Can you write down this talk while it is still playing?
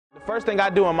First thing I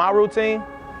do in my routine,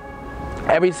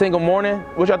 every single morning,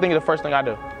 what y'all think is the first thing I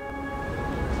do?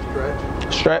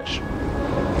 Stretch.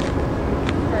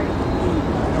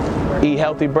 Eat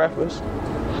healthy breakfast.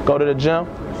 Go to the gym.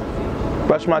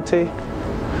 Brush my teeth.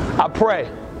 I pray.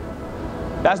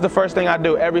 That's the first thing I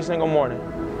do every single morning.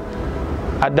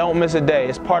 I don't miss a day.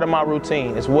 It's part of my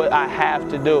routine. It's what I have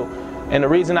to do. And the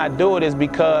reason I do it is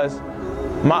because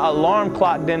my alarm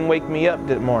clock didn't wake me up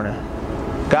this morning.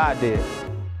 God did.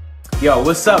 Yo,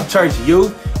 what's up, church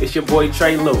youth? It's your boy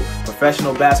Trey Lewis,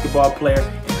 professional basketball player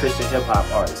and Christian hip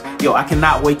hop artist. Yo, I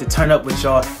cannot wait to turn up with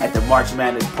y'all at the March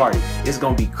Madness party. It's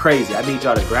gonna be crazy. I need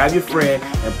y'all to grab your friend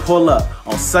and pull up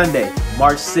on Sunday,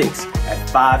 March 6th at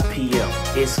 5 p.m.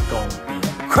 It's gonna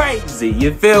be crazy,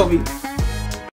 you feel me?